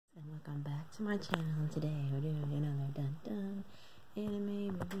welcome back to my channel. Today we're doing another dun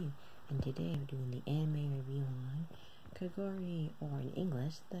anime review, and today we're doing the anime review on Kakegurui, or in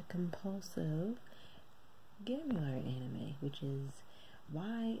English, the compulsive gamular anime, which is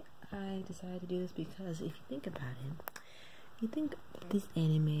why I decided to do this, because if you think about it, you think this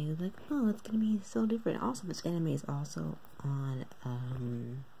anime is like, oh, it's gonna be so different. Also, this anime is also on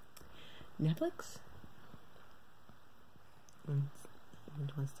Netflix.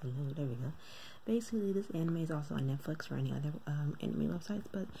 It wants to load. There we go. Basically, this anime is also on Netflix or any other anime websites.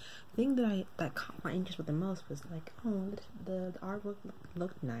 But the thing that caught my interest with the most was like, oh, the artwork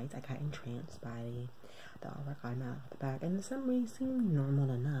looked nice. I got entranced by the artwork on the back, and the summary seemed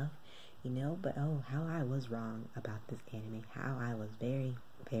normal enough, you know. But oh, how I was wrong about this anime. How I was very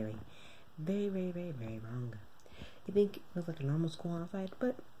wrong. You think it looks like a normal school outside,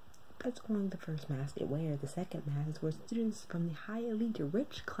 but that's only the first mask it wears. The second mask is where students from the high elite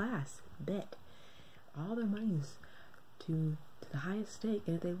rich class bet all their monies to the highest stake,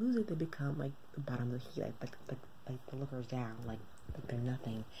 and if they lose it, they become like the bottom of the heap, like the lookers down, like they're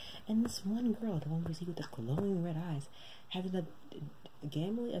nothing. And this one girl, the one we see with the glowing red eyes, has a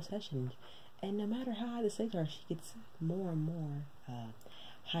gambling obsession, and no matter how high the stakes are, she gets more and more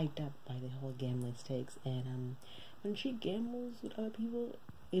hyped up by the whole gambling stakes. And when she gambles with other people,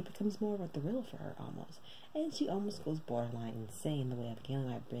 it becomes more of a thrill for her almost. And she almost goes borderline insane the way of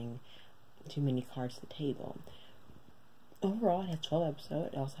gambling might bring too many cards to the table. Overall, it has 12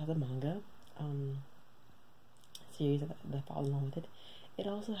 episodes. It also has a manga series that follows along with it. It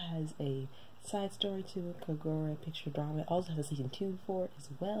also has a side story to it, Kakegurui picture drama. It also has a season 2 for it as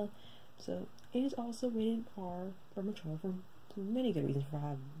well. So it is also rated R for mature for many good reasons. For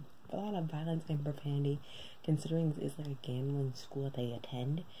a lot of violence and profanity, considering it's like a gambling school that they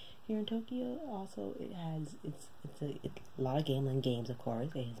attend here in Tokyo. Also, it's a lot of gambling games, of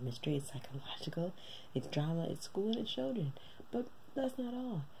course. It has mystery, it's psychological, it's drama, it's school, and it's children. But that's not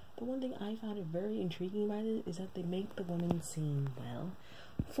all. The one thing I found it very intriguing about it is that they make the women seem, well,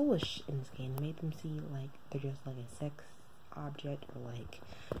 foolish in this game. They make them seem like they're just like a sex object, or like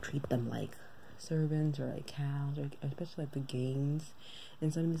treat them like servants or like cows, or especially like the games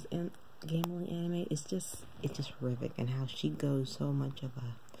and some of this gambling anime. It's just horrific, and how she goes so much of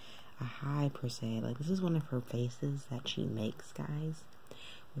a high per se. Like, this is one of her faces that she makes, guys,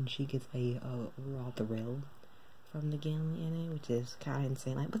 when she gets a raw thrill from the gambling anime, which is kind of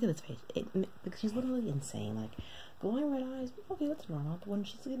insane. Like, look at this face. Because she's literally insane. Like, glowing red eyes, okay, that's normal. But when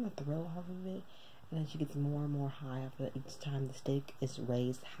she's getting a thrill off of it, and then she gets more and more high after each time the stake is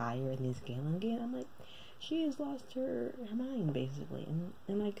raised higher in these gambling games, I'm like, she has lost her mind, basically.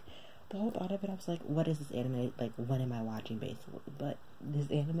 And like, the whole thought of it, I was like, what is this anime? Like, what am I watching, basically? But this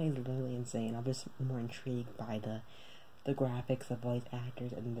anime is literally insane. I'm just more intrigued by the graphics, the voice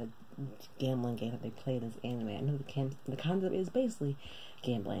actors, and the gambling game that they play in this anime. I know the concept is basically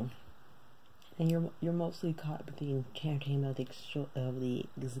gambling, and you're mostly caught with the entertainment of the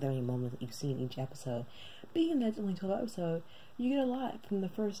exhilarating moments that you see in each episode. Being that it's only 12 episodes, you get a lot from the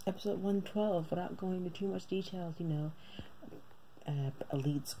first episode 112 without going into too much details. You know,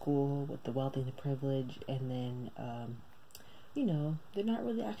 elite school with the wealthy and the privileged, and then you know, they're not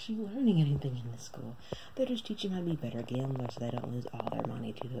really actually learning anything in this school. They're just teaching how to be better gamblers so they don't lose all their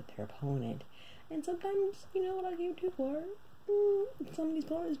money to their opponent. And sometimes, you know, what I came too far, some of these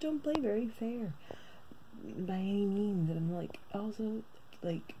opponents don't play very fair by any means. And I'm like, also,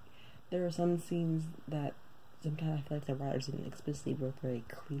 like, there are some scenes that sometimes I feel like the writers didn't explicitly work very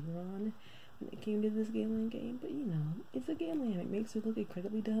clear on when it came to this gambling game. But, you know, it's a gambling game. It makes it look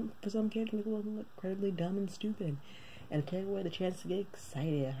incredibly dumb. For some characters, it makes it look incredibly dumb and stupid, and take away the chance to get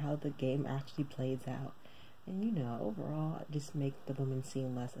excited at how the game actually plays out. And, you know, overall, just make the woman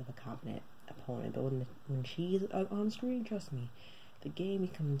seem less of a competent opponent. But when she's on screen, trust me, the game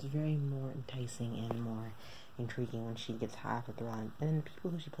becomes very more enticing and more intriguing when she gets high for the run. And then the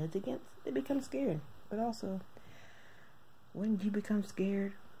people who she plays against, they become scared. But also, when you become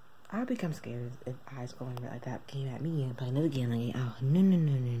scared, I become scared if eyes going like that came at me and play another game. Like, oh, no.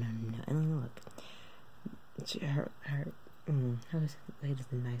 And then look, how to say this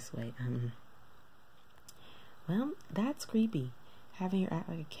in a nice way? Well, that's creepy. Having her act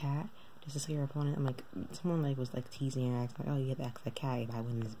like a cat just to scare your opponent. I'm like, someone like was like teasing her, acting like, oh, you have to act like a cat if I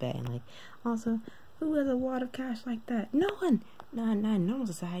win this bet. And like, also, who has a wad of cash like that? No one. Not in normal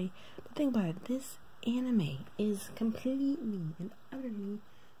society. But think about it. This anime is completely and utterly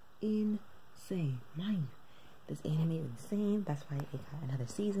insane. Mind you, this anime is insane. That's why it got another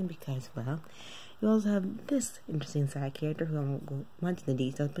season, because, well, you also have this interesting side character who I won't go much into the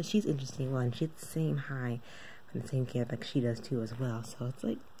details, but she's interesting one. She gets the same high from the same character like she does too as well. So it's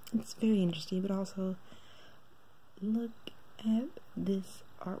like, it's very interesting, but also look at this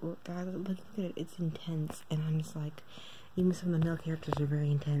artwork, guys. Look at it. It's intense, and I'm just like, even some of the male characters are very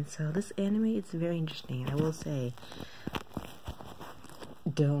intense. So this anime, it's very interesting. I will say,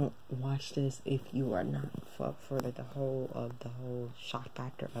 don't watch this if you are not for the whole shock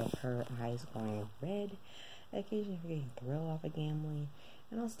factor of her eyes going red, occasionally getting thrill off of gambling,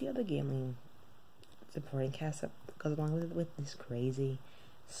 and also the other gambling supporting cast that goes along with this crazy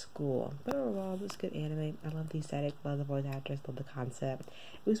school. But overall, it was good anime. I love the aesthetic, love the voice actors, love the concept.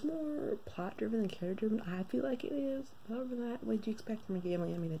 It was more plot driven than character driven. I feel like it is. But other than that, what do you expect from a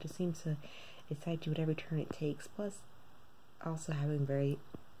gambling anime that just seems to excite you at every turn it takes? Plus, also having very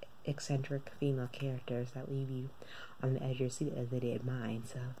eccentric female characters that leave you on the edge of your seat as they did mine.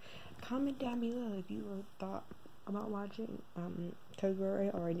 So comment down below if you thought about watching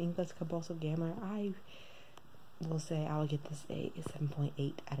Kakegurui or an English compulsive gambler. I will say I will get this a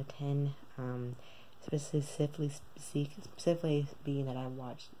 7.8 out of 10. Specifically being that I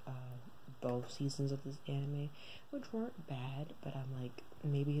watched both seasons of this anime, which weren't bad, but I'm like,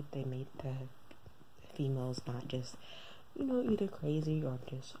 maybe if they made the females not just, either crazy or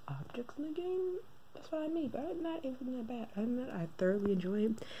just objects in the game, that's what I mean. But other than that, it wasn't that bad. Other than that, I thoroughly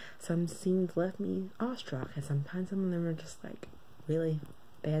enjoyed it. Some scenes left me awestruck, and sometimes some of them were just like really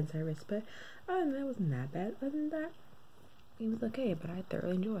fan service. But other than that, it wasn't that bad. Other than that, it was okay, but I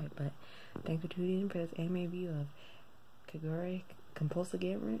thoroughly enjoyed it. But thanks for tuning in for this anime review of Kakegurui Compulsive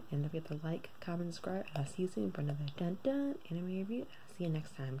Gamer, and don't forget to like, comment, subscribe. I'll see you soon for another dun dun anime review. I'll see you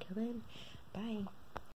next time. Till then, bye.